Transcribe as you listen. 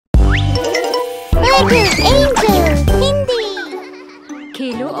Angel Hindi.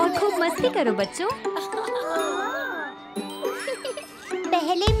 खेलो और खूब मस्ती करो बच्चों।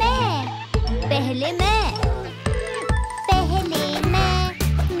 पहले मैं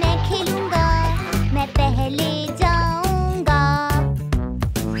खेलूंगा, मैं पहले जाऊंगा।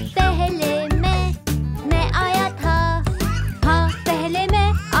 पहले मैं आया था, हाँ पहले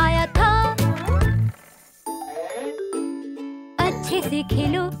मैं आया था। अच्छे से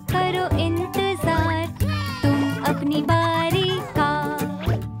खेलो, करो इंतजार तुम अपनी बारी का।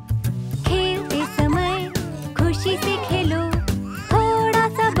 खेलते समय खुशी से खेलो, थोड़ा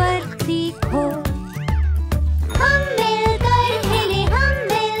सब्र सीखो। हम मिलकर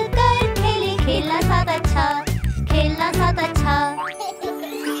खेले, खेलना साथ अच्छा, खेलना साथ अच्छा।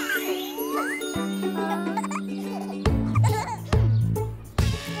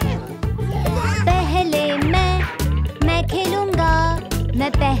 पहले मैं खेलूंगा,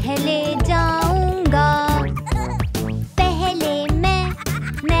 मैं पहले जाऊंगा। पहले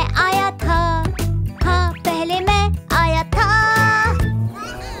मैं आया था, हाँ पहले मैं आया था।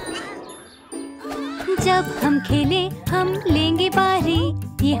 जब हम खेले हम लेंगे बारी,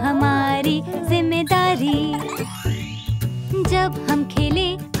 ये हमारी जिम्मेदारी। जब हम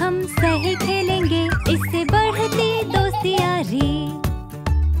खेले हम सही खेलेंगे, इससे बढ़ती दोस्ती यारी।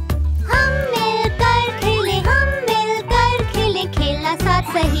 हम मिलकर खेले, खेलना साथ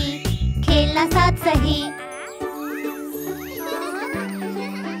सही, खेलना साथ सही।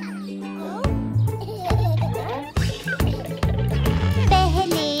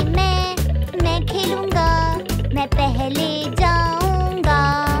 पहले मैं खेलूंगा, मैं पहले जाऊंगा।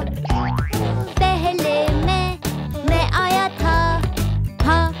 पहले मैं आया था,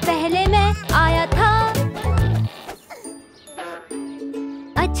 हाँ पहले मैं आया था।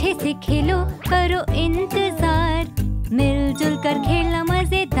 अच्छे से खेलो, करो इंतजार, मिलजुल कर खेलना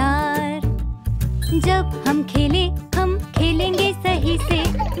मजेदार। जब हम खेले हम खेलेंगे सही से,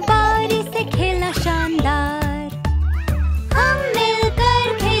 बारी से खेलना शानदार। हम मिलकर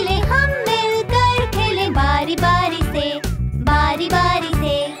खेले, बारी बारी से, बारी बारी से।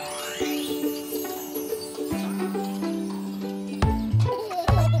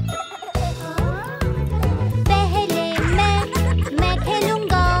 पहले मैं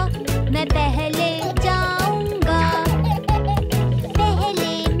खेलूंगा, मैं पहले जाऊंगा।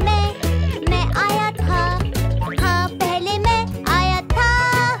 पहले मैं आया था, हाँ पहले मैं आया था।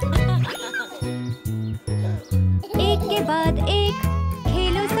 एक के बाद एक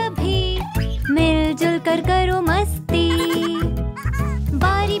खेलो सभी, मिलजुल कर करो मस्ती।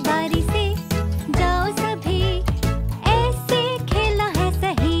 बारी बारी से जाओ सभी, ऐसे खेलना है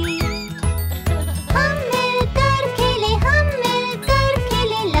सही। हम मिलकर खेले,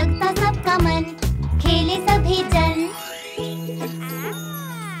 लगता सबका मन, खेले सभी जन।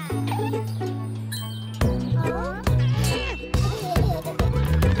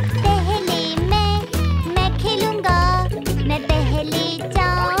 पहले मैं खेलूंगा, मैं पहले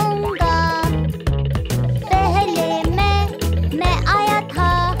जाऊंगा। पहले मैं आया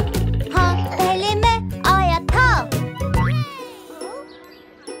था, हाँ पहले मैं आया था।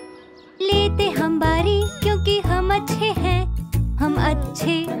 लेते हम बारी क्योंकि हम अच्छे हैं, हम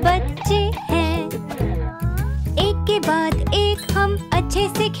अच्छे बच्चे हैं। एक के बाद एक हम अच्छे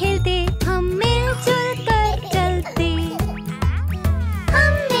से खेलते, हम मिलजुल कर चलते।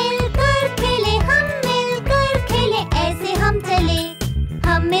 हम मिलकर खेले, ऐसे हम चले,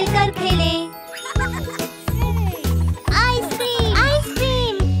 हम मिलकर खेले। Ice cream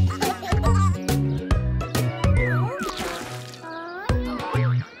ice cream.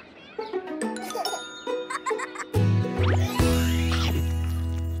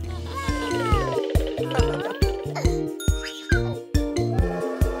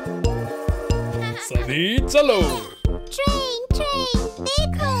 सभी चलो। ट्रेन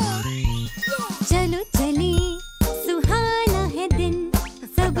देखो। चलो चले, सुहाना है दिन,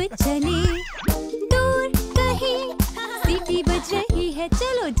 सब चले दूर कहीं, सीटी बज रही है,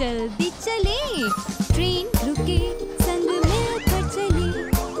 चलो जल्दी चले। ट्रेन रुके, संग मिलकर चले,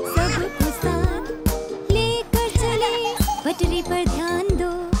 सबको साथ लेकर चले, पटरी पर ध्यान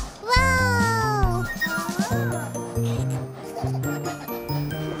दो। वाव!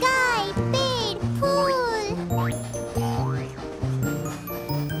 गाय, पेड़, फूल।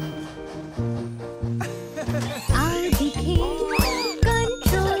 आओ दिखे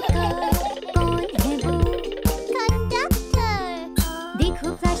कंट्रोल कर, कौन है वो? कंडक्टर। देखो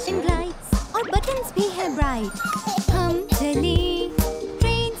फ्लैशिंग लाइट्स और बटन्स भी है ब्राइट। हम चले,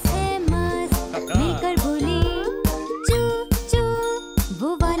 ट्रेन है मस्त, मिलकर बोले चू चू, वो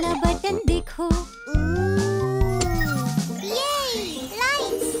वाला बटन देखो। ये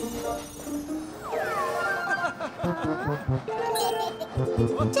लाइट्स।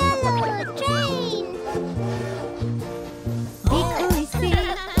 चलो ट्रेन। देखो इसे,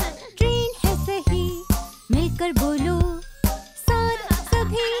 ट्रेन है सही, मिलकर बोलो साथ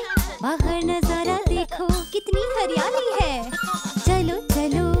सभी। बाहर नजारा देखो, कितनी हरियाली है। चलो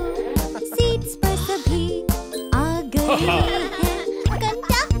चलो सीट्स पर सभी आ गए हैं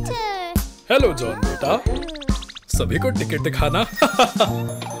कंडक्टर। हेलो जॉन बेटा, सभी को टिकट दिखाना।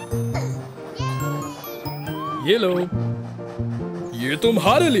 ये लो, ये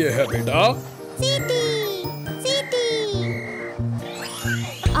तुम्हारे लिए है बेटा। सीटी सीटी।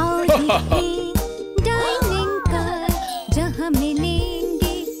 आओ देखें डाइनिंग कार, जहाँ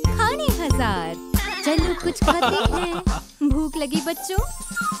मिलेंगे खाने 1000। चलो कुछ खाते हैं, भूख लगी बच्चों।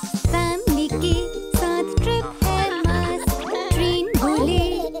 फैमिली के साथ ट्रिप है मस्त। ट्रेन बोले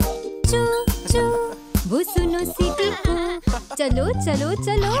चू चू, वो सुनो सीटी को। चलो चलो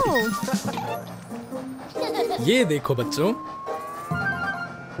चलो। ये देखो बच्चों।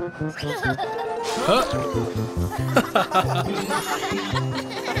 हाँ।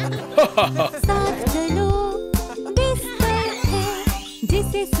 साथ चलो, बिस्तर है,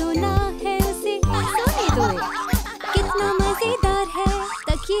 जिसे सोना है उसे सोने दो। कितना मजेदार है,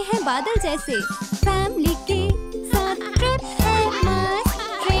 तकिए हैं बादल जैसे। फैमिली के साथ ट्रिप है मस्त।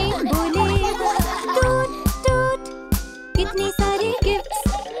 ट्रेन बोले टूट टूट, कितने सारे गिफ्ट्स।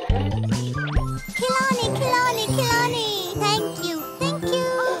 खिलौने खिलौने खिलौने। थैंक यू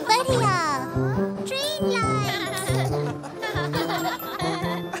बढ़िया। Train lights.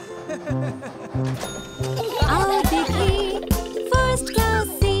 आओ देखें फर्स्ट क्लास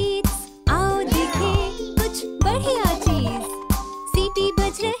सीट्स। आओ देखें कुछ बढ़िया चीज। सीटी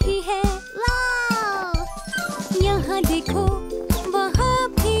बज रही है, वाव। यहाँ देखो, वहाँ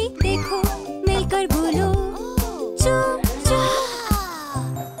भी देखो, मिलकर बोलो चू चू।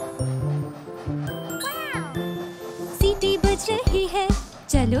 सीटी बज रही है,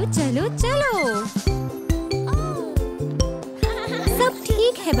 चलो चलो चलो। सब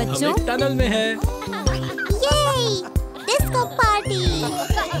ठीक है हम बच्चों। एक टनल में है। ये डिस्को पार्टी।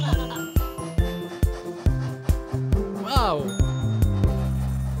 वाओ।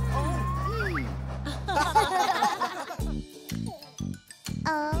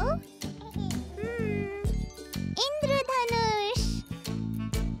 इंद्रधनुष।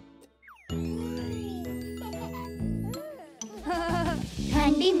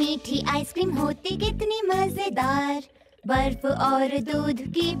 ठंडी मीठी आइसक्रीम होती कितनी मजेदार। बर्फ और दूध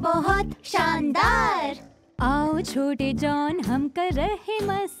की बहुत शानदार। आओ छोटे जॉन, हम कर रहे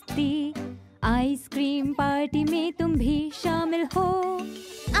मस्ती। आइसक्रीम पार्टी में तुम भी शामिल हो।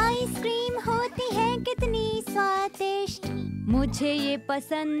 आइसक्रीम होती है कितनी स्वादिष्ट। मुझे ये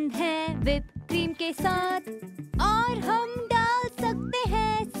पसंद है व्हिप क्रीम के साथ। और हम डाल सकते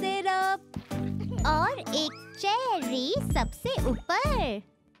हैं सिरप और एक चेरी सबसे ऊपर।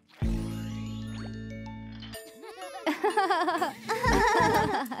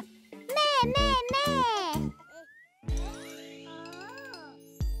 मैं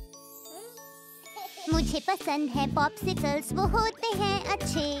मुझे पसंद है पॉप्सिकल्स, वो होते हैं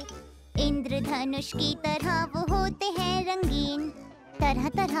अच्छे। इंद्रधनुष की तरह वो होते हैं रंगीन। तरह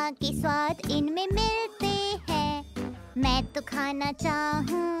तरह के स्वाद इनमें मिलते हैं। मैं तो खाना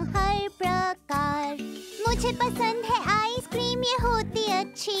चाहूँ हर प्रकार। मुझे पसंद है आइसक्रीम, ये होती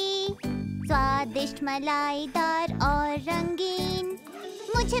अच्छी, स्वादिष्ट, मलाईदार और रंगीन।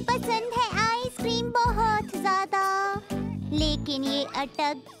 मुझे पसंद है आइसक्रीम बहुत ज्यादा, लेकिन ये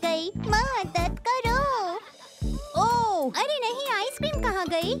अटक गई, मदद करो। ओह, अरे नहीं, आइसक्रीम कहाँ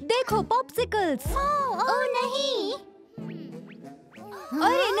गई? देखो पॉप्सिकल्स। ओह नहीं।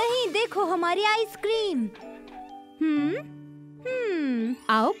 अरे नहीं, देखो हमारी आइसक्रीम।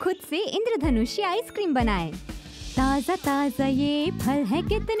 आओ खुद से इंद्रधनुषी आइसक्रीम बनाएं। ताजा ताजा ये फल हैं,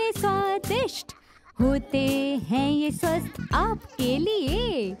 कितने स्वादिष्ट होते हैं ये, स्वस्थ आपके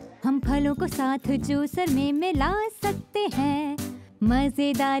लिए। हम फलों को साथ जूसर में मिला सकते हैं।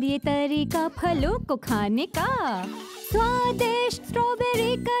 मजेदार ये तरीका फलों को खाने का। स्वादिष्ट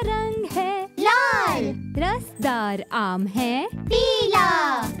स्ट्रॉबेरी का रंग है लाल, रसदार आम है पीला,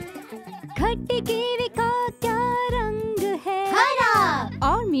 खट्टी कीवी का क्या रंग है हरा,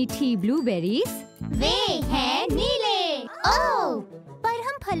 और मीठी ब्लूबेरीज वे हैं नीले। ओह, पर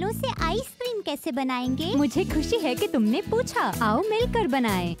हम फलों से आइसक्रीम कैसे बनाएंगे? मुझे खुशी है कि तुमने पूछा। आओ मिलकर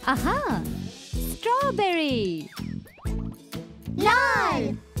बनाएं। आहा, स्ट्रॉबेरी,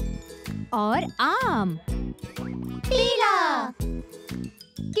 लाल और आम, पीला,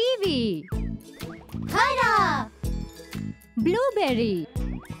 कीवी, हरा, ब्लूबेरी,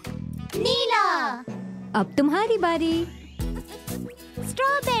 नीला। अब तुम्हारी बारी।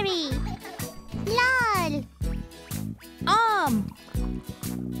 स्ट्रॉबेरी, लाल,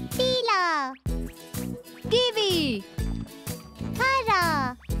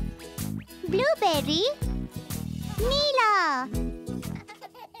 रोजी, नीला।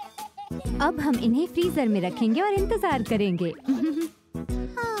 अब हम इन्हें फ्रीजर में रखेंगे और इंतजार करेंगे।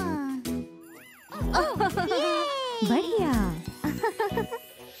 बढ़िया।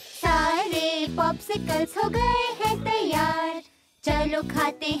 सारे पॉप्सिकल्स हो गए हैं तैयार, चलो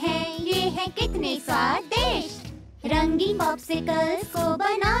खाते हैं, ये हैं कितने स्वादिष्ट। रंगीन पॉप्सिकल्स को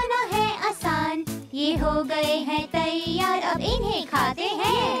बनाना है आसान, ये हो गए हैं तैयार, अब इन्हें खाते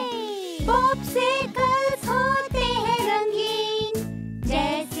हैं। पॉप्सिकल्स होते हैं रंगीन,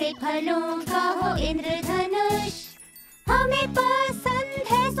 जैसे फलों का हो इंद्रधनुष। हमें पसंद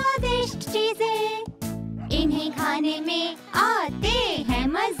है स्वादिष्ट चीजें, इन्हें खाने में आते हैं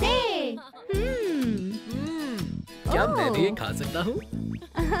मजे। क्या मैं भी ये खा सकता हूँ?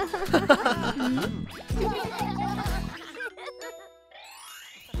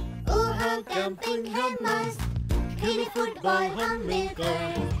 ओह कैंपिंग है मस्त, खेले फुटबॉल हम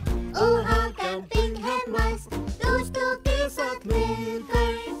मिलकर। ओह कैंपिंग है मस्त, दोस्तों के साथ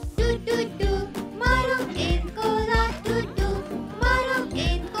मिलकर। डू डू डू मारो इनको लात, डू डू मारो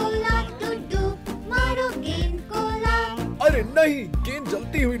इनको लात, डू डू मारो इनको लात। अरे नहीं, गेंद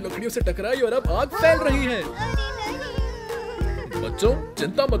जलती हुई लकड़ियों से टकराई और अब आग फैल रही है। बच्चों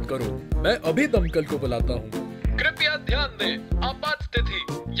चिंता मत करो, मैं अभी दमकल को बुलाता हूँ। कृपया ध्यान दें, आपात स्थिति,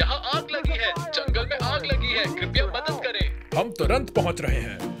 यहाँ आग लगी है, जंगल में आग लगी है, कृपया मदद करें। हम तुरंत पहुँच रहे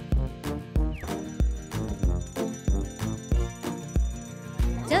हैं।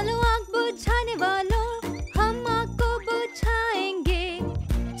 चलो आग बुझाने वालों, हम आग को बुझाएंगे।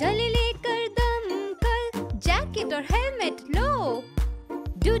 चले लेकर दमकल, जैकेट और helmet low.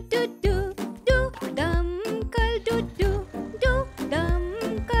 Do do do do दमकल, डू डू डू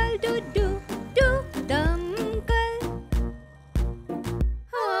दमकल, डू डू डू दमकल।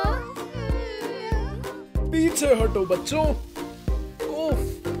 पीछे हटो बच्चों। उफ,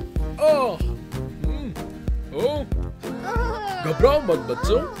 आह, ओह, घबराओ मत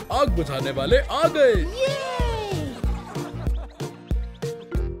बच्चों, आग बुझाने वाले आ गए।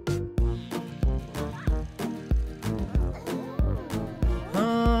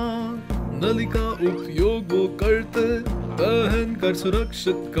 नली का उपयोग वो करते, पहन कर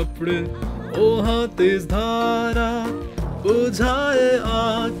सुरक्षित कपड़े। ओ हाँ तेज धारा बुझाए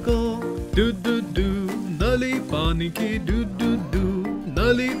आग को। डू डू डू नली पानी की, डू डू डू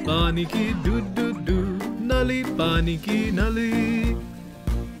नली पानी की, डू डू डू नली पानी की नली।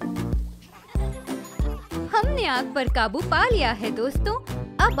 हमने आग पर काबू पा लिया है दोस्तों,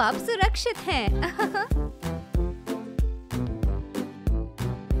 अब आप सुरक्षित हैं।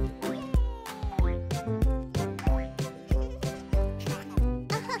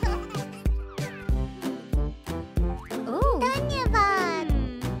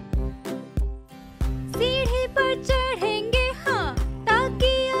 चढ़ेंगे हाँ, ताकि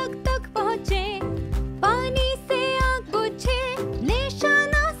आग तक पहुँचे। पानी से आग बुझे,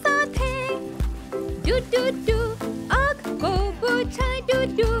 निशाना साथ है। डू डू डू आग को बुझाए, डू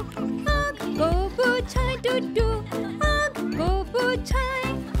डू आग को बुझाए, डू डू आग को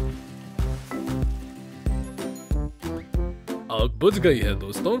बुझाए। आग बुझ गई है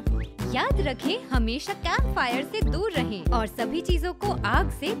दोस्तों। याद रखें, हमेशा कैंप फायर से दूर रहें और सभी चीजों को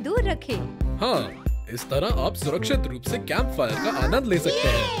आग से दूर रखें। हाँ, इस तरह आप सुरक्षित रूप से कैंप फायर का आनंद ले सकते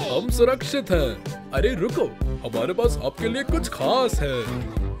हैं। हम सुरक्षित हैं। अरे रुको, हमारे पास आपके लिए कुछ खास है।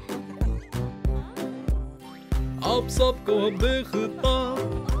 आप सबको देखता,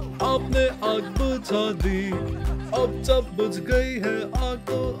 आपने आग बुझा दी। अब जब बुझ गई है आग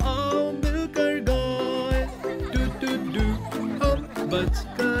तो आओ मिलकर गाएं। डू डू डू हम बच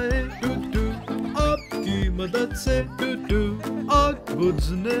गए, डू डू आपकी मदद से, डू डू आग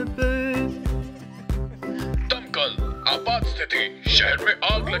बुझने पे। आपात स्थिति, शहर में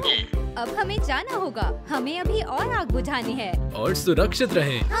आग लगी। अब हमें जाना होगा, हमें अभी और आग बुझानी है। और सुरक्षित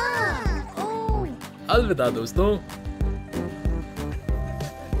रहें। अलविदा दोस्तों।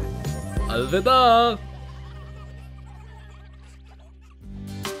 अलविदा।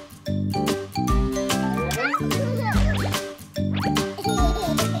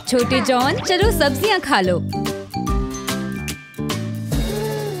 छोटे जॉन, चलो सब्जियां खा लो।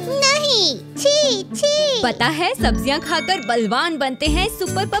 पता है, सब्जियां खाकर बलवान बनते हैं,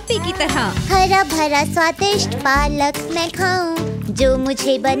 सुपर पप्पी की तरह। हरा भरा स्वादिष्ट पालक मैं खाऊं, जो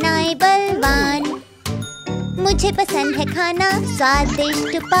मुझे बनाए बलवान। मुझे पसंद है खाना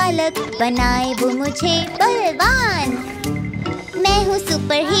स्वादिष्ट पालक, बनाए वो मुझे बलवान। मैं हूँ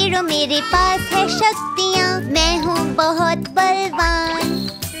सुपर हीरो, मेरे पास है शक्तियाँ, मैं हूँ बहुत बलवान।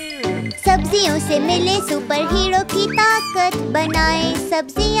 सब्जियों से मिले सुपर हीरो की ताकत, बनाए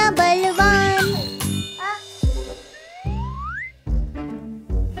सब्जियाँ बलवान।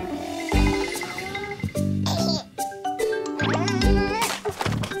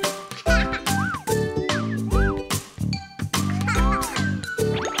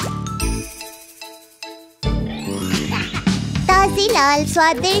 लाल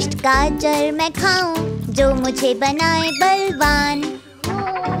स्वादिष्ट गाजर मैं खाऊं, जो मुझे बनाए बलवान।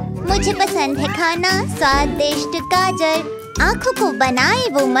 मुझे पसंद है खाना स्वादिष्ट गाजर, आँखों को बनाए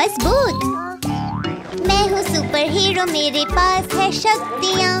वो मजबूत। मैं हूँ सुपर हीरो, मेरे पास है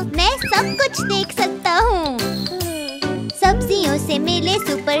शक्तियाँ, मैं सब कुछ देख सकता हूँ। सब्जियों से मिले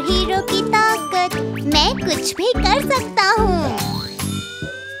सुपर हीरो की ताकत, मैं कुछ भी कर सकता हूँ।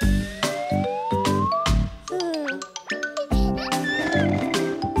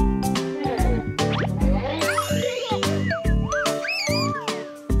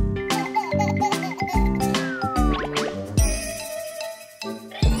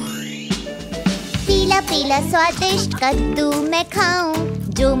 पीला स्वादिष्ट कद्दू मैं खाऊं,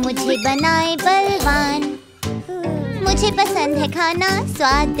 जो मुझे बनाए बलवान। मुझे पसंद है खाना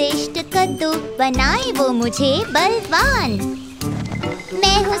स्वादिष्ट कद्दू, बनाए वो मुझे बलवान।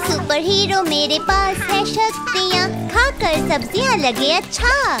 मैं हूँ सुपर हीरो, मेरे पास है शक्तियाँ, खाकर सब्जियाँ लगे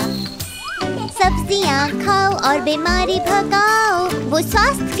अच्छा। सब्जियाँ खाओ और बीमारी भगाओ, वो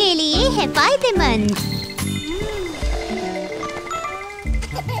स्वास्थ्य के लिए है फायदेमंद।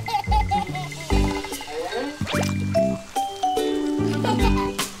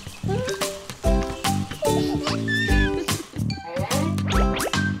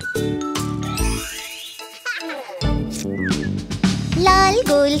 लाल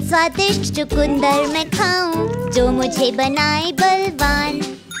गोल स्वादिष्ट चुकंदर मैं खाऊं, जो मुझे बनाए बलवान।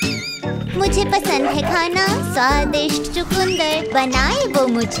 मुझे पसंद है खाना स्वादिष्ट चुकंदर, बनाए वो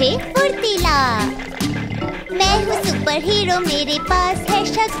मुझे फुर्तीला। मैं हूँ सुपर हीरो, मेरे पास है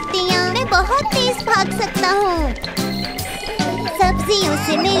शक्तियाँ, मैं बहुत तेज भाग सकता हूँ। सब्जियों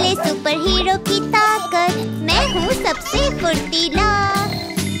से मिले सुपर हीरो की ताकत, मैं हूँ सबसे फुर्तीला।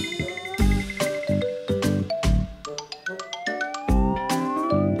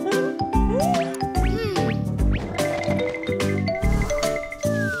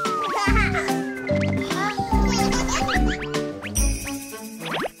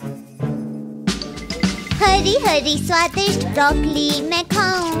 हरी हरी स्वादिष्ट ब्रोकली मैं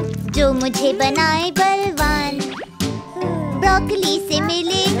खाऊं, जो मुझे बनाए बलवान। ब्रोकली से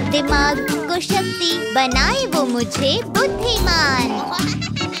मिले दिमाग को शक्ति, बनाए वो मुझे बुद्धिमान।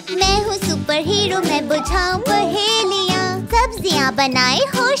 मैं हूँ सुपर हीरो, मैं बुझाऊं पहेलियाँ, सब्जियाँ बनाए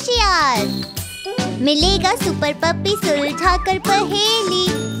होशियार। मिलेगा सुपर पप्पी सुलझा कर पहेली,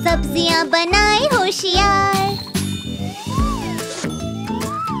 सब्जियाँ बनाए होशियार।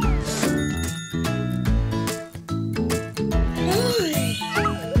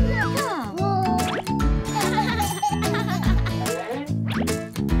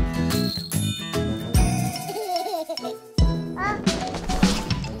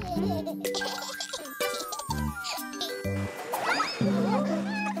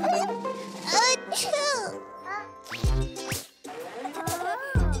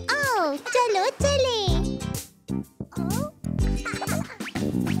 चलो चले।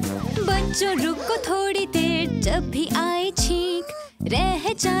 बच्चों रुको थोड़ी देर, जब भी आए छींक,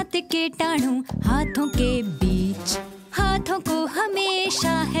 रह जाते कीटाणु हाथों के बीच। हाथों को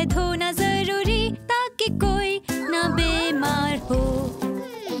हमेशा है धोना जरूरी, ताकि कोई ना बीमार हो।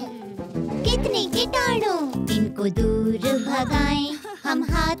 कितने कीटाणु, इनको दूर भगाएं, हम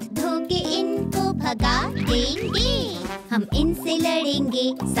हाथ धो के इनको भगा देंगे। हम इनसे लड़ेंगे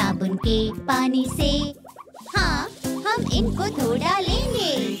साबुन के पानी से, हाँ हम इनको धो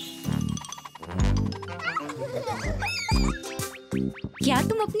डालेंगे। क्या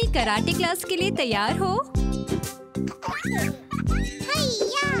तुम अपनी कराटे क्लास के लिए तैयार हो?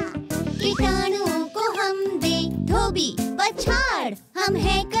 कीटाणुओं को हम दे धोबी पछाड़, हम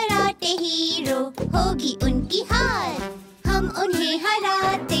हैं कराटे हीरो, होगी उनकी हार। हम उन्हें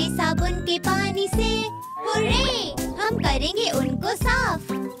हराते साबुन के पानी से, हुर्रे हम करेंगे उनको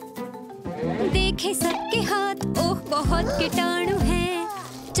साफ। देखे सबके हाथ, ओह बहुत कीटाणु हैं,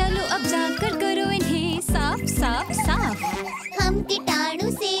 चलो अब जाकर करो इन्हें साफ साफ साफ। हम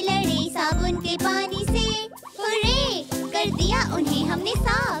कीटाणु से लड़े साबुन के पानी से, हुर्रे कर दिया उन्हें हमने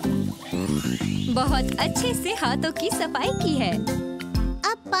साफ। बहुत अच्छे से हाथों की सफाई की है।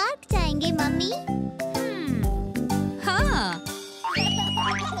 अब पार्क जाएंगे मम्मी? हाँ।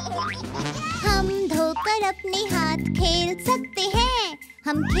 हम धोकर अपने हाथ खेल सकते हैं,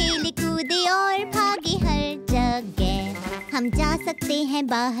 हम खेले कूदे और भागे हर जगह। हम जा सकते हैं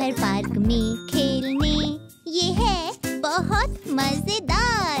बाहर पार्क में खेलने, ये है बहुत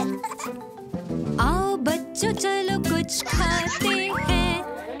मजेदार। आओ बच्चों चलो कुछ खाते हैं,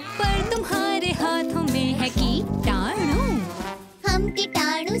 पर तुम्हारे हाथों में है कीटाणु। हम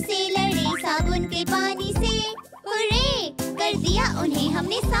कीटाणु से लड़े साबुन के पानी से, हुर्रे कर दिया उन्हें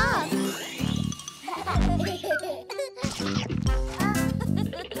हमने साफ।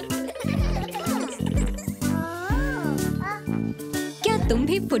 तुम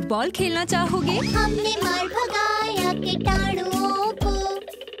भी फुटबॉल खेलना चाहोगे? हमने मार भगाया कीटाणुओं को,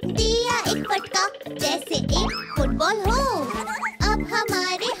 दिया एक फटका जैसे एक फुटबॉल हो। अब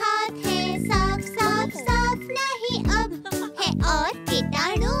हमारे हाथ हैं साफ साफ साफ, नहीं अब है और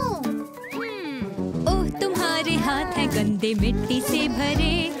कीटाणु। ओह, तुम्हारे हाथ हैं गंदे मिट्टी से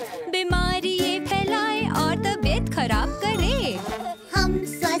भरे, बीमारी ये फैलाए और तबीयत खराब करे। हम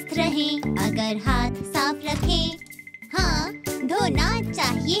स्वस्थ रहें अगर हाथ साफ रखें, हाँ धोना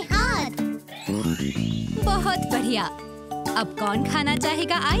चाहिए हाथ। बहुत बढ़िया। अब कौन खाना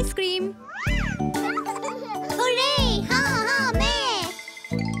चाहेगा आइसक्रीम? हुर्रे! हाँ मैं।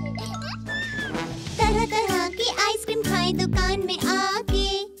 तरह तरह की आइसक्रीम खाएं दुकान में आके।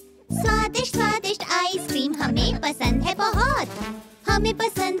 स्वादिष्ट स्वादिष्ट आइसक्रीम हमें पसंद है बहुत। हमें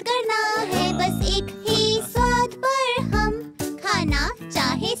पसंद करना है बस एक ही स्वाद, पर हम खाना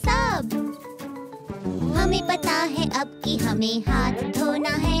चाहे सब। हमें पता है अब कि हमें हाथ धोना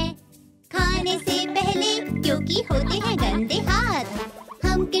है खाने से पहले, क्योंकि होते हैं गंदे हाथ।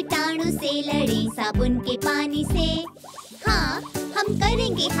 हम कीटाणु से लड़ें साबुन के पानी से, हाँ हम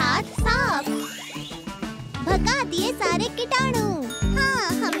करेंगे हाथ साफ। भगा दिए सारे कीटाणु, हाँ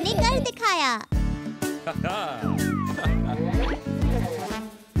हमने कर दिखाया।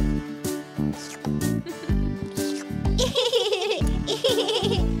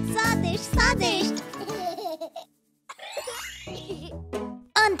 स्वादिष्ट स्वादिष्ट।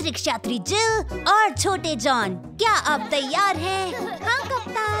 अंतरिक्ष यात्री जिल और छोटे जॉन, क्या आप तैयार हैं? हाँ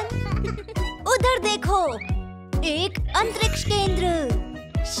कप्तान। उधर देखो, एक अंतरिक्ष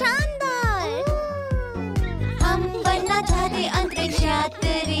केंद्र। शानदार। हम बनना चाहते अंतरिक्ष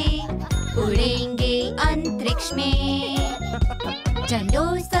यात्री, उड़ेंगे अंतरिक्ष में। चलो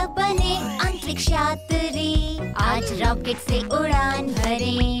सब बने अंतरिक्ष यात्री, आज रॉकेट से उड़ान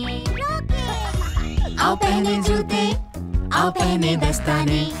भरें। आओ पहने जूते, आओ पहने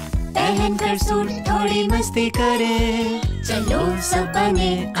दस्ताने, पहन कर सूट थोड़ी मस्ती करें। चलो सब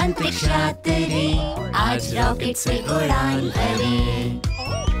बने अंतरिक्ष यात्री, आज रॉकेट से उड़ान भरें।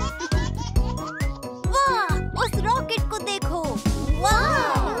 वाह, उस रॉकेट को देखो।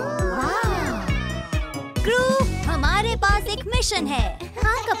 वाह! क्रू, हमारे पास एक मिशन है।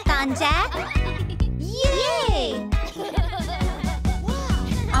 हाँ कप्तान जैक। ये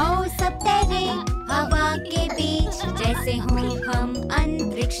आओ सब तैरे हवा के बीच, जैसे हों हम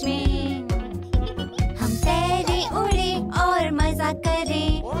अंतरिक्ष में। हम तैरे उड़े और मजा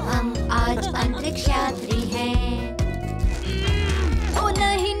करें, हम आज अंतरिक्ष यात्री हैं। ओ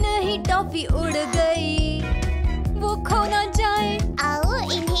नहीं नहीं, टॉफी उड़ गई, वो खो न जाए। आओ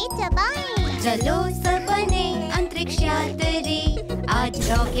इन्हें चबाएं। चलो सब बने अंतरिक्ष यात्री, आज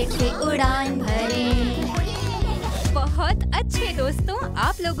रॉकेट से उड़ान भरें। बहुत अच्छे दोस्तों,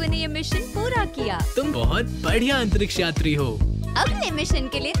 आप लोगों ने ये मिशन पूरा किया। तुम बहुत बढ़िया अंतरिक्ष यात्री हो। अगले मिशन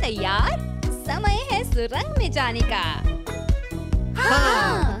के लिए तैयार? समय है सुरंग में जाने का।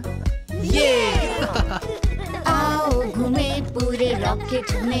 हाँ। ये आओ घूमे पूरे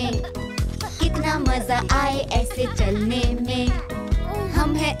रॉकेट में, कितना मजा आए ऐसे चलने में।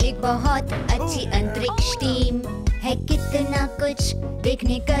 हम है एक बहुत अच्छी अंतरिक्ष टीम, है कितना कुछ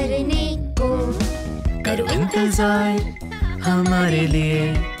देखने करने को। करो इंतजार हमारे लिए,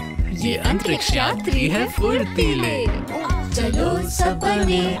 ये अंतरिक्ष यात्री है फुर्तीले। चलो सब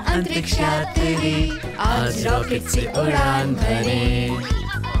बने अंतरिक्ष यात्री, आज रॉकेट से उड़ान भरें।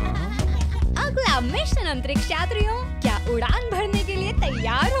 अगला मिशन अंतरिक्ष यात्रियों, क्या उड़ान भरने के लिए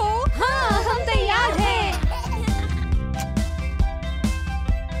तैयार हो? हाँ, हम तैयार हैं।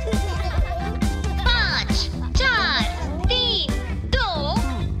 5, 4, 3, 2,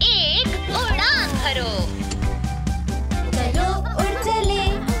 1 उड़ान भरो। चलो उड़ चले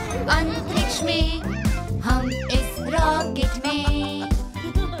अंतरिक्ष में, हम इस रॉकेट में।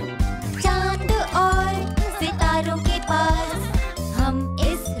 चांद और सितारों के पास, हम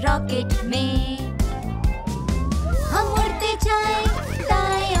इस रॉकेट में। हम उड़ते जाएं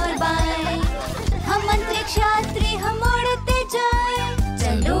दाएं और बाएं, हम अंतरिक्ष यात्री, हम उड़ते जाएं।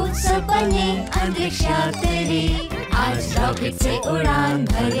 चलो सब बने अंतरिक्ष यात्री, आज रॉकेट से उड़ान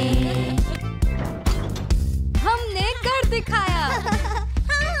भरें। हमने कर दिखाया।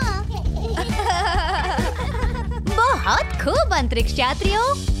 बहुत खूब अंतरिक्ष यात्रियों,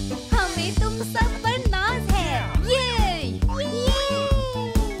 हमें तुम सब पर नाज है। ये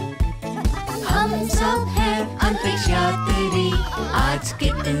हम सब हैं अंतरिक्ष यात्री, आज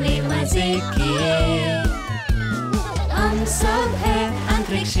कितने मजे किए। हम सब हैं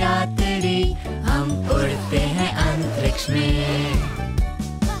अंतरिक्ष यात्री, हम उड़ते हैं अंतरिक्ष में।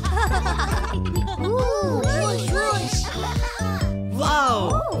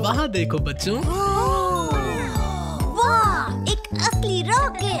 वाह, वहाँ देखो बच्चों। वाह, एक असली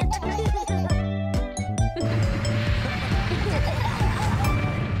रॉकेट।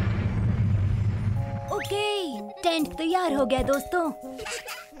 ओके, टेंट तैयार हो गया दोस्तों।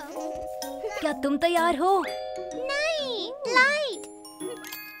 क्या तुम तैयार हो? नहीं, लाइट।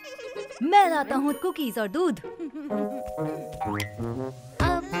 मैं लाता हूँ कुकीज और दूध।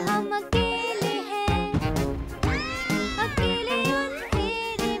 अब हम अकेले हैं, अकेले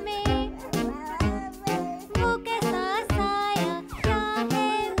अंधेरे में। वो कैसा साया, क्या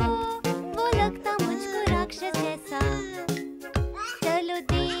है वो लगता मुझको राक्षस जैसा। चलो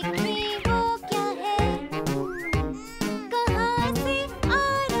देखें वो क्या है, कहाँ से आ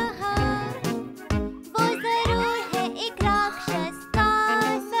रहा। वो जरूर है एक राक्षस का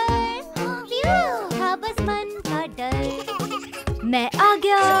सर। था बस मन का डर। मैं आ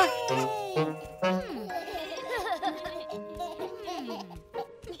गया।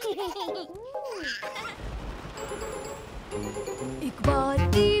 एक बार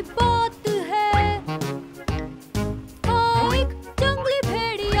की बात है, एक जंगली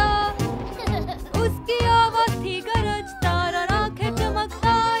भेड़िया। उसकी आवाज थी गरजदार और आंखें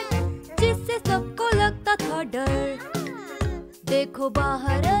चमकदार, जिससे सबको लगता था डर। देखो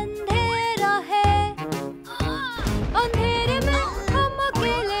बाहर अंधेरा है, अंधेरे में हम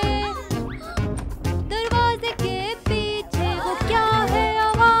अकेले। दरवाजे के पीछे वो क्या है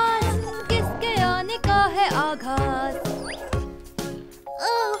आवाज, किसके आने का है आघात।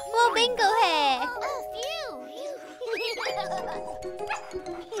 ओह, वो बिंगो है।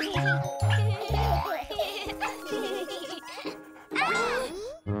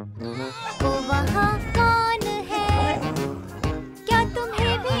 वो वहाँ कौन है, क्या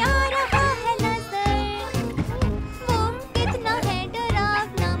तुम्हें भी आ रहा है नजर। वो कितना है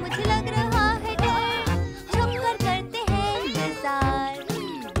डरावना, मुझे लग रहा है डर। छुपकर करते हैं इंतजार।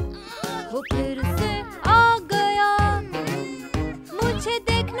 वो फिर से आ गया, मुझे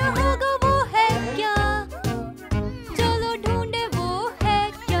देखना होगा वो है क्या। चलो ढूंढे वो है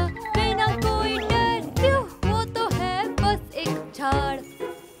क्या, बिना कोई डर। क्यों, वो तो है बस एक झाड़।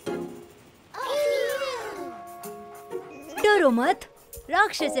 डरो मत,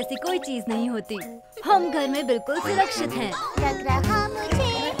 राक्षस जैसी कोई चीज नहीं होती। हम घर में बिल्कुल सुरक्षित हैं। लग रहा मुझे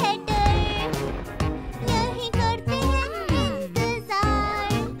है डर, यही करते हैं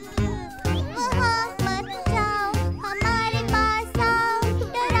इंतजार। वहाँ मत जाओ, हमारे पास आओ,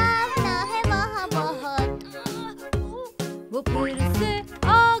 डरावना है वहाँ बहुत। वो फिर से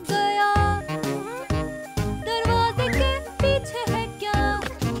आ गया, दरवाजे के पीछे है क्या।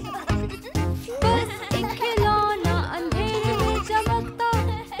 बस एक खिलौना अंधेरे में चमकता,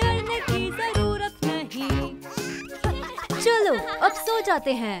 डरने की जरूरत नहीं। चलो अब सो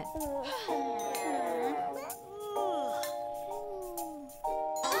जाते हैं।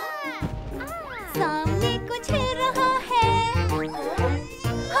 सामने कुछ रहा है,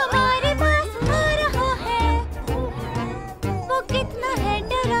 हमारे पास आ रहा है। वो कितना है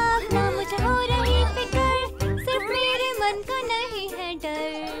डरावना, मुझे हो रही फिक्र। सिर्फ मेरे मन का नहीं है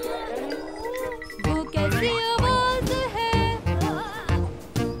डर। वो कैसी आवाज है,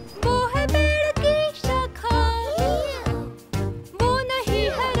 वो है पेड़ की शाखा। वो नहीं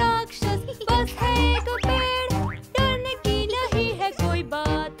है राक्षस, बस है एक पेड़। डरने की नहीं है कोई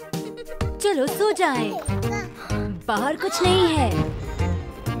बात। चलो सो जाएं, बाहर कुछ नहीं है।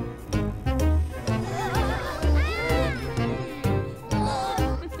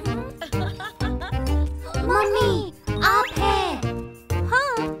 मम्मी, आप हैं?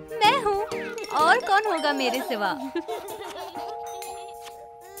 हाँ, मैं हूँ। और कौन होगा मेरे सिवा।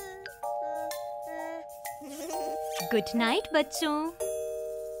 गुड नाइट बच्चों।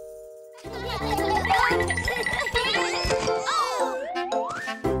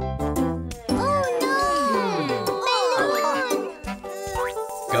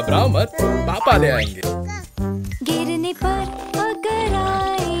 घबराओ मत, पापा ले आएंगे। गिरने पर अगर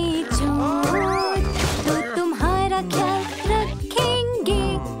आए चोट, तो तुम्हारा ख्याल रखेंगे।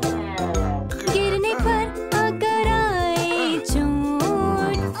 गिरने पर अगर आए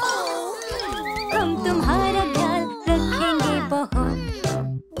चोट, हम तुम्हारा ख्याल रखेंगे बहुत।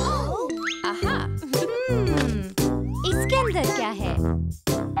 इसके अंदर क्या है?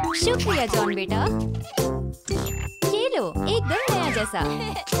 शुक्रिया जॉन बेटा। ये लो, एकदम नया जैसा।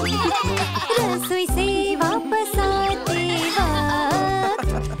 रसोई से वापस आते वक्त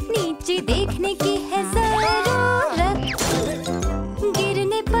नीचे देखने की है जरूरत।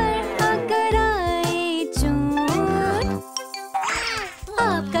 गिरने पर अगर आए चोट,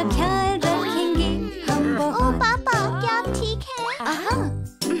 आपका ख्याल रखेंगे हम बहुत। पापा, क्या आप ठीक हैं?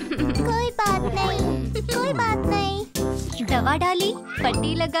 कोई बात नहीं, कोई बात नहीं। दवा डाली,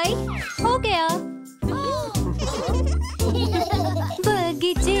 पट्टी लगाई, हो गया।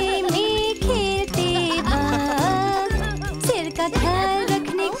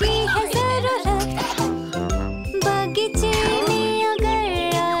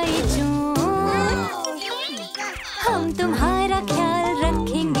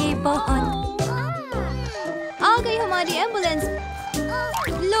 बहुत। आ गई हमारी एम्बुलेंस।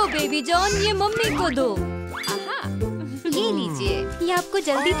 लो बेबी जॉन, ये मम्मी को दो। ये लीजिए, ये आपको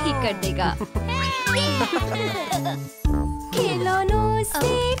जल्दी ठीक कर देगा। खिलौनों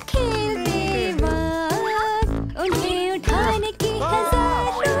से खेलते वक्त उन्हें उठाने की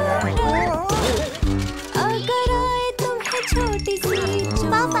हजारों, अगर आए तुम्हें छोटी सी चोट,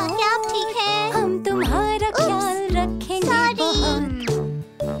 पापा क्या आप ठीक हैं? हम तुम्हारा ख्याल रखेंगे बहुत।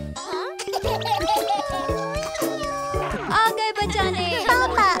 आ गए बचाने।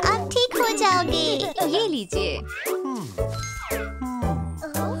 पापा आप ठीक हो जाओगे। ये लीजिए।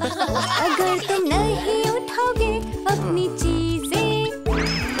 अगर तुम नहीं उठाओगे अपनी चीजें,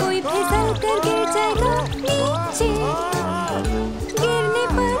 कोई फिसल कर गिर जाएगा नीचे। गिरने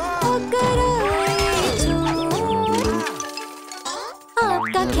पर अगर आए चोट,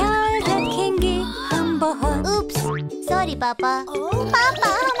 आपका ख्याल रखेंगे हम बहुत। उप्स, सॉरी पापा। पापा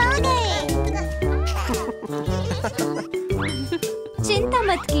हम आ गए। चिंता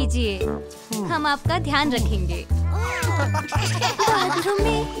मत कीजिए, हम आपका ध्यान रखेंगे। बाथरूम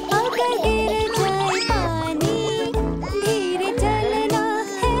में अगर गिर जाए पानी, धीरे चलना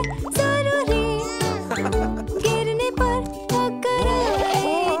है जरूरी। गिरने पर अगर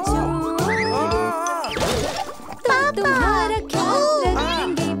आए चोट, तो तुम्हारा ख्याल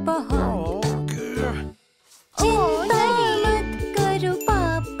रखेंगे बहुत। चिंता मत करो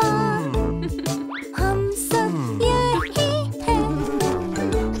पापा, हम सब यही हैं,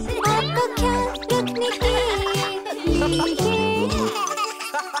 आपका ख्याल रखने के लिए।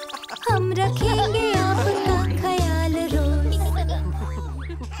 हम रखेंगे आपका ख्याल रोज।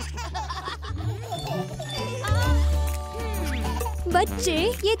 बच्चे,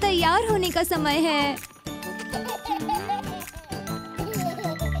 ये तैयार होने का समय है।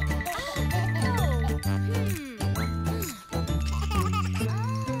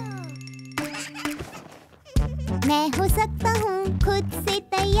 मैं हो सकता हूँ खुद से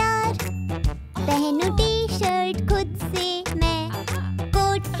तैयार। पहनूं टी शर्ट खुद से मैं,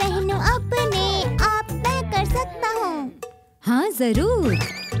 कोट पहनूं अपने आप मैं कर सकता हूँ। हाँ जरूर,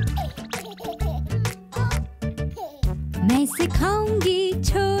 मैं सिखाऊंगी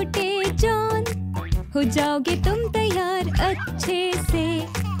छोटे जॉन, हो जाओगे तुम तैयार अच्छे से।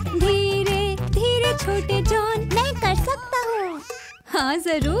 धीरे धीरे छोटे जॉन, मैं कर सकता हूँ। हाँ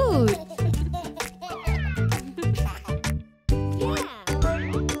जरूर।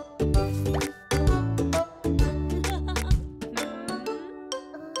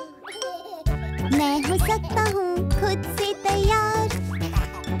 मैं हो सकता हूँ खुद से तैयार।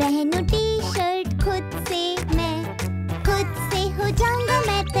 पहनूं टी शर्ट खुद से मैं, खुद से हो जाऊंगा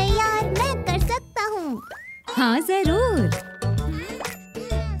मैं तैयार मैं कर सकता हूँ। हाँ जरूर,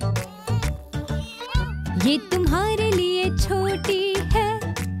 ये तुम्हारे लिए छोटी है,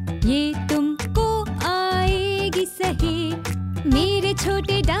 ये तुमको आएगी सही। मेरे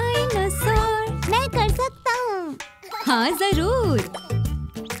छोटे डायनासोर, मैं कर सकता हूँ। हाँ जरूर।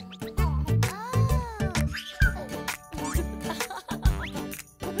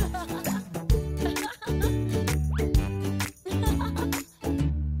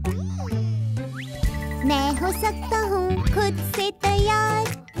 मैं हो सकता हूँ खुद से तैयार।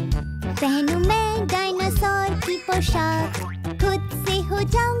 पहनूं मैं डायनासोर की पोशाक, खुद से हो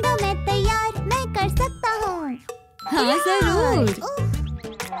जाऊंगा मैं तैयार मैं कर सकता हूँ। हाँ जरूर।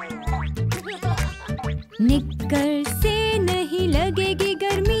 निक्कर से नहीं लगेगी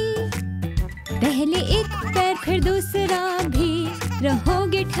गर्मी, पहले एक पैर फिर दूसरा भी,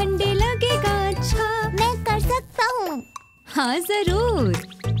 रहोगे ठंडे लगेगा अच्छा। मैं कर सकता हूँ। हाँ जरूर।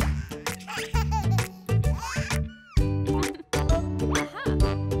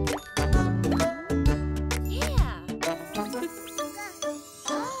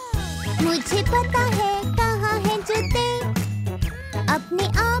 मुझे पता है कहाँ है जूते, अपने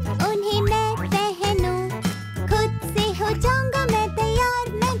आप उन्हें मैं पहनूं। खुद से हो जाऊंगा मैं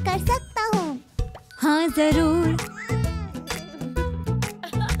तैयार मैं कर सकता हूँ। हाँ जरूर।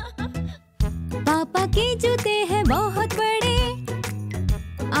 पापा के जूते हैं बहुत बड़े,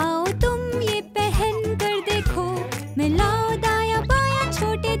 आओ तुम ये पहन कर देखो। मिलाओ दाया बाया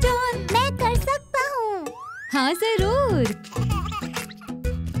छोटे जॉन, मैं कर सकता हूँ। हाँ जरूर।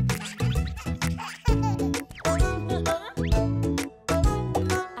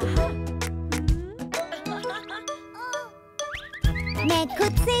 मैं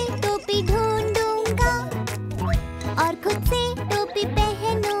खुद से टोपी ढूंढूंगा और खुद से टोपी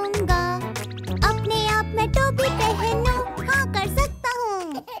पहनूंगा। अपने आप मैं टोपी पहनूं, हाँ कर सकता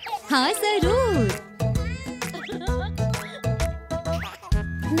हूँ। हाँ जरूर।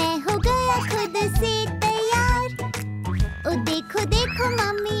 मैं हो गया खुद से तैयार। ओ देखो देखो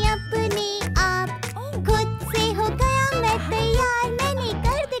मम्मी मम्मी अपने आप। खुद से हो गया मैं तैयार, मैंने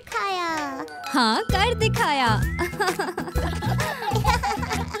कर दिखाया। हाँ, कर दिखाया।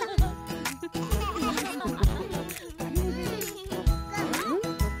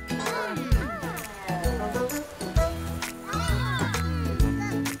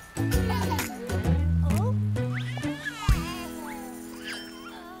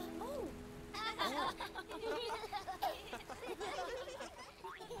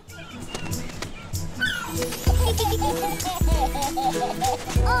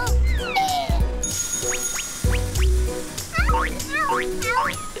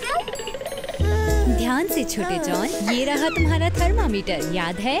 ध्यान से छोटे जॉन, ये रहा तुम्हारा थर्मामीटर,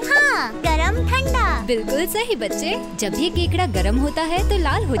 याद है? हाँ, गरम ठंडा। बिल्कुल सही बच्चे। जब ये केकड़ा गरम होता है तो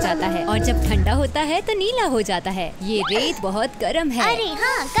लाल हो जाता है और जब ठंडा होता है तो नीला हो जाता है। ये रेत बहुत गरम है। अरे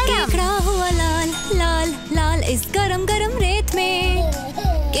हाँ, गरम। केकड़ा हुआ लाल लाल लाल इस गरम गरम रेत में।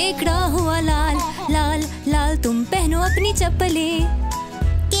 केकड़ा हुआ लाल लाल लाल तुम पहनो अपनी चप्पलें।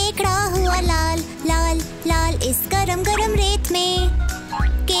 केकड़ा हुआ लाल लाल लाल इस गरम गरम रेत में।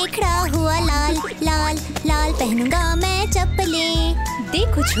 केकड़ा हुआ लाल लाल लाल पहनूंगा मैं चप्पलें।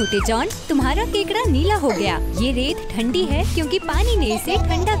 देखो छोटे जॉन, तुम्हारा केकड़ा नीला हो गया। ये रेत ठंडी है क्योंकि पानी ने इसे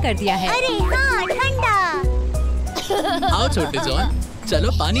ठंडा कर दिया है। अरे हाँ, ठंडा। आओ छोटे जॉन,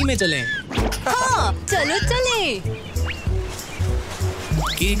 चलो पानी में चलें। हाँ, चलो चलें।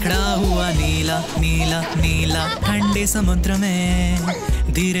 केकड़ा हुआ नीला नीला नीला ठंडे समुद्र में।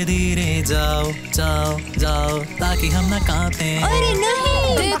 धीरे धीरे जाओ जाओ जाओ ताकि हम न कांपे। अरे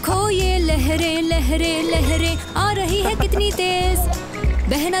नहीं, देखो ये लहरें लहरें लहरें आ रही है कितनी तेज।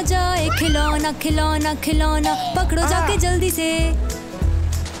 बह न जाए खिलौना खिलौना खिलौना, पकड़ो जाके जल्दी से।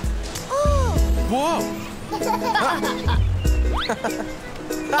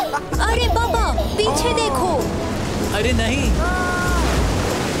 अरे पापा, पीछे देखो। अरे नहीं।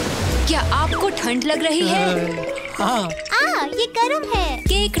 क्या आपको ठंड लग रही है? हाँ। ये गरम है।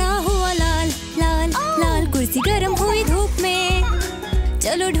 केकड़ा हुआ लाल लाल लाल कुर्सी गरम हुई धूप में।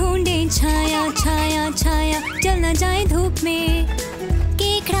 चलो ढूंढे छाया छाया छाया, चल न जाए धूप में।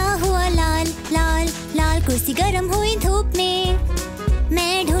 केकड़ा हुआ लाल लाल लाल कुर्सी गरम हुई धूप में।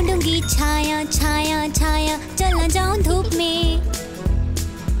 मैं ढूंढूंगी छाया छाया छाया, चल न जाऊं धूप में।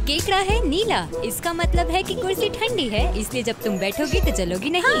 केकड़ा है नीला, इसका मतलब है कि कुर्सी ठंडी है, इसलिए जब तुम बैठोगी तो जलोगी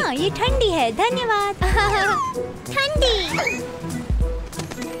नहीं। हाँ, ये ठंडी है, धन्यवाद। ठंडी।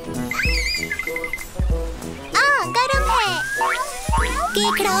 गरम है।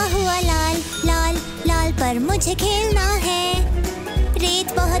 केकड़ा हुआ लाल लाल लाल पर मुझे खेलना है।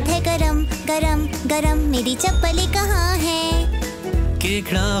 रेत बहुत है गरम गरम गरम, मेरी चप्पलें कहाँ है?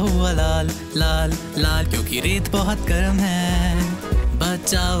 केकड़ा हुआ लाल लाल लाल क्योंकि रेत बहुत गर्म है।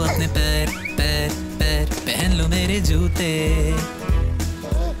 बचाओ अपने पैर पैर पैर, पहन लो मेरे जूते।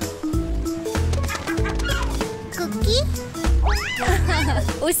 कुकी?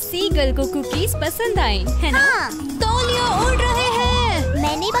 उस सीगल को कुकीज पसंद आई है ना? हाँ। तौलिया उड़ रहे हैं।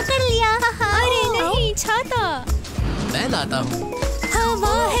 मैंने पकड़ लिया। अरे नहीं, छाता। मैं लाता हूँ।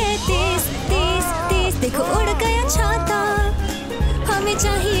 हवा है तेज तेज तेज, देखो उड़ गया छाता। हमें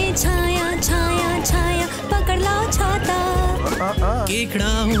चाहिए छाया छाया छाया, पकड़ लाओ छाता।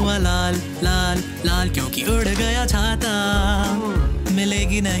 केकड़ा हुआ लाल लाल लाल क्योंकि उड़ गया छाता।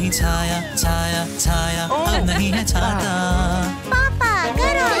 मिलेगी नहीं छाया छाया छाया, अब नहीं है छाता। पापा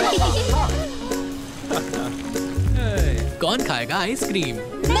गरम। कौन खाएगा आइसक्रीम?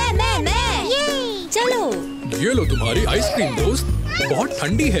 मैं। ये चलो। ये लो तुम्हारी आइसक्रीम दोस्त, बहुत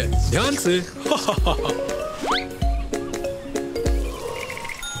ठंडी है, ध्यान से।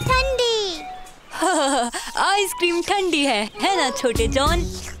 ठंडी। आइसक्रीम ठंडी है ना छोटे जॉन?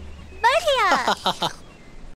 बढ़िया।